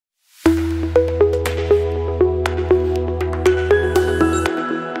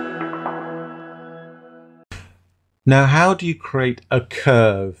Now, how do you create a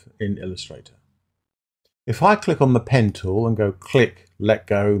curve in Illustrator? If I click on the pen tool and go click, let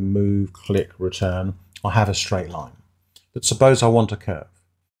go, move, click, return, I'll have a straight line. But suppose I want a curve.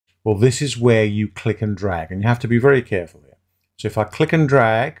 Well, this is where you click and drag, and you have to be very careful here. So if I click and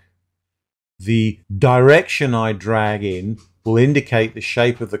drag, the direction I drag in will indicate the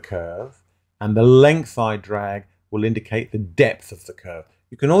shape of the curve, and the length I drag will indicate the depth of the curve.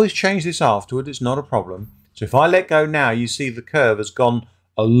 You can always change this afterward, it's not a problem. So if I let go now, you see the curve has gone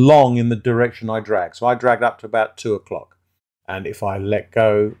along in the direction I drag. So I dragged up to about 2 o'clock. And if I let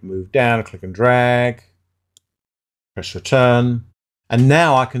go, move down, click and drag, press return. And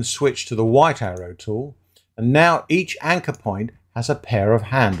now I can switch to the white arrow tool. And now each anchor point has a pair of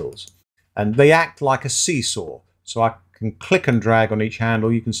handles. And they act like a seesaw. So I can click and drag on each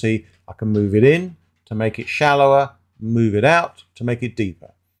handle. You can see I can move it in to make it shallower, move it out to make it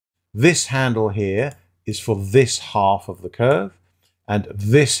deeper. This handle here is for this half of the curve, and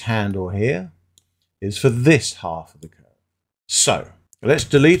this handle here is for this half of the curve. So let's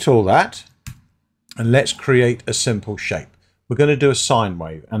delete all that and let's create a simple shape. We're going to do a sine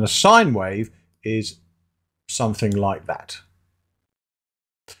wave, and a sine wave is something like that.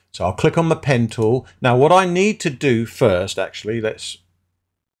 So I'll click on the pen tool. Now what I need to do first, actually, let's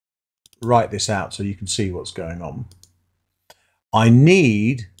write this out so you can see what's going on. I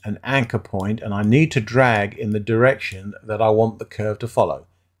need an anchor point, and I need to drag in the direction that I want the curve to follow.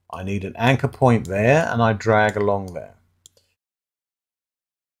 I need an anchor point there, and I drag along there.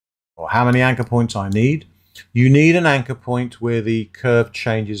 Or how many anchor points I need? You need an anchor point where the curve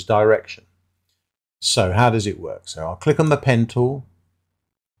changes direction. So how does it work? So I'll click on the pen tool.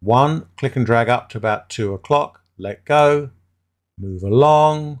 Click and drag up to about 2 o'clock. Let go. Move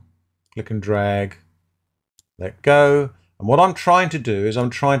along. Click and drag. Let go. And what I'm trying to do is I'm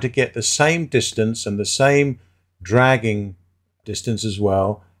trying to get the same distance and the same dragging distance as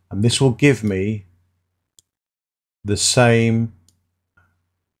well. And this will give me the same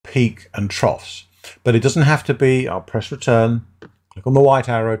peak and troughs. But it doesn't have to be, I'll press return, click on the white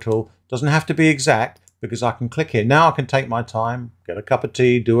arrow tool. It doesn't have to be exact because I can click here. Now I can take my time, get a cup of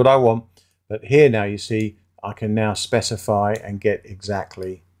tea, do what I want. But here now you see I can now specify and get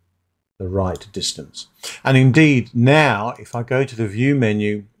exactly the right distance. And indeed now if I go to the view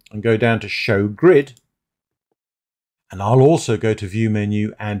menu and go down to show grid, and I'll also go to view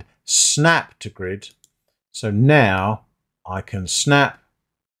menu and snap to grid. So now I can snap.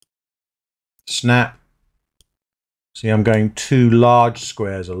 See, I'm going 2 large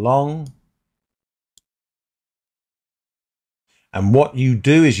squares along. And what you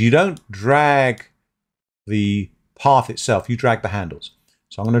do is you don't drag the path itself, you drag the handles.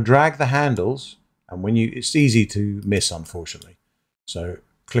 So I'm going to drag the handles, and it's easy to miss, unfortunately. So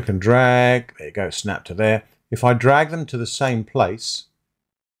click and drag, there you go, snap to there. If I drag them to the same place,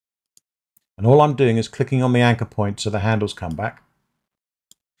 and all I'm doing is clicking on the anchor point so the handles come back.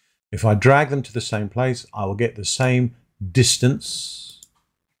 If I drag them to the same place, I will get the same distance.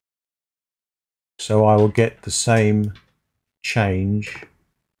 So I will get the same change.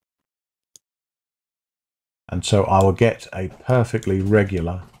 And so I will get a perfectly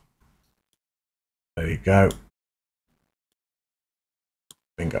regular. There you go.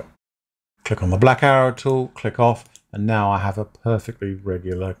 Bingo. Click on the black arrow tool, click off, and now I have a perfectly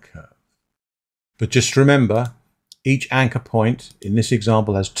regular curve. But just remember, each anchor point in this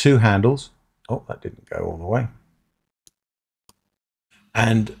example has 2 handles. Oh, that didn't go all the way.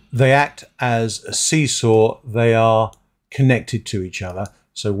 And they act as a seesaw. They are connected to each other.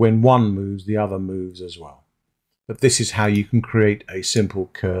 So when one moves, the other moves as well. But this is how you can create a simple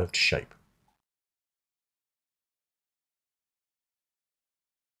curved shape.